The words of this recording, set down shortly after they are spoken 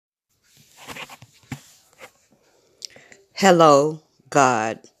Hello,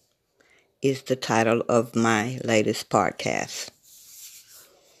 God is the title of my latest podcast.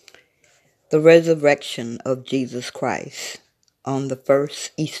 The resurrection of Jesus Christ on the first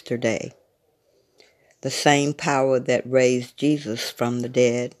Easter day. The same power that raised Jesus from the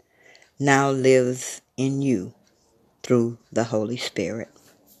dead now lives in you through the Holy Spirit.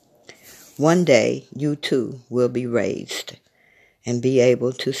 One day you too will be raised and be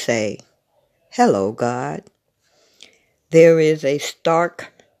able to say, "Hello, God." There is a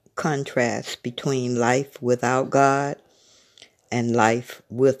stark contrast between life without God and life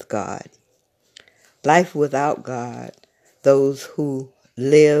with God. Life without God, those who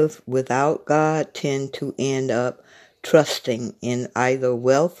live without God tend to end up trusting in either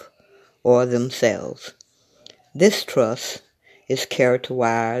wealth or themselves. This trust is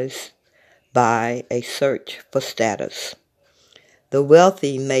characterized by a search for status. The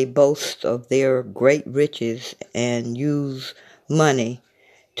wealthy may boast of their great riches and use money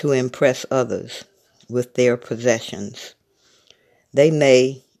to impress others with their possessions. They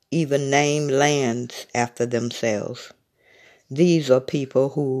may even name lands after themselves. These are people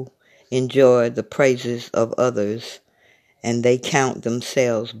who enjoy the praises of others, and they count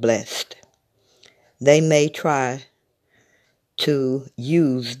themselves blessed. They may try to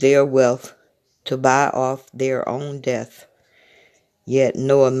use their wealth to buy off their own death, yet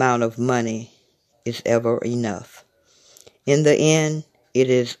no amount of money is ever enough. In the end, it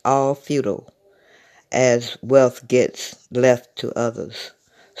is all futile, as wealth gets left to others.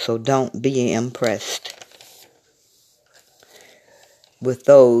 So don't be impressed with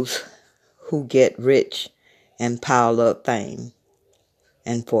those who get rich and pile up fame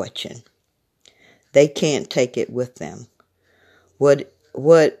and fortune. They can't take it with them. What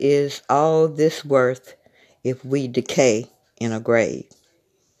is all this worth if we decay in a grave?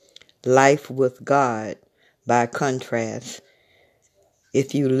 Life with God, by contrast,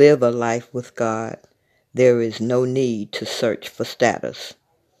 if you live a life with God, there is no need to search for status.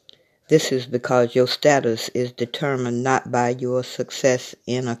 This is because your status is determined not by your success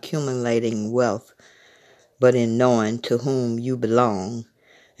in accumulating wealth, but in knowing to whom you belong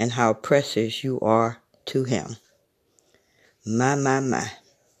and how precious you are to Him. My.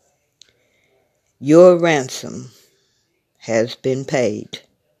 Your ransom has been paid,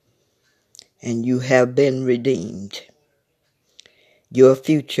 and you have been redeemed. Your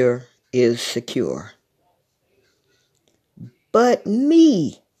future is secure. But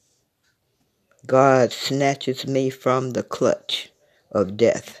me, God snatches me from the clutch of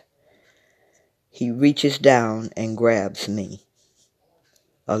death. He reaches down and grabs me.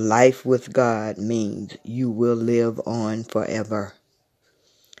 A life with God means you will live on forever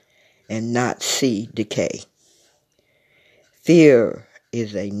and not see decay. Fear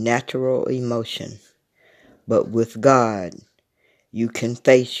is a natural emotion, but with God, you can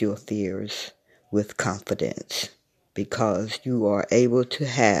face your fears with confidence because you are able to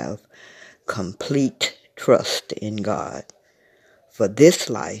have complete trust in God for this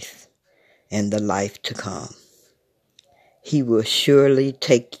life and the life to come. He will surely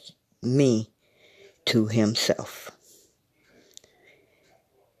take me to Himself.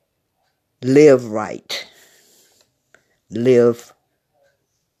 Live right. Live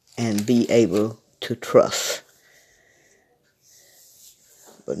and be able to trust.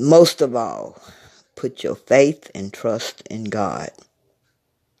 But most of all, put your faith and trust in God.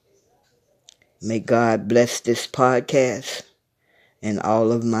 May God bless this podcast and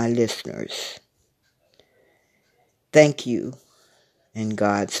all of my listeners. Thank you and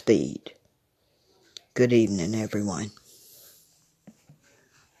Godspeed. Good evening, everyone.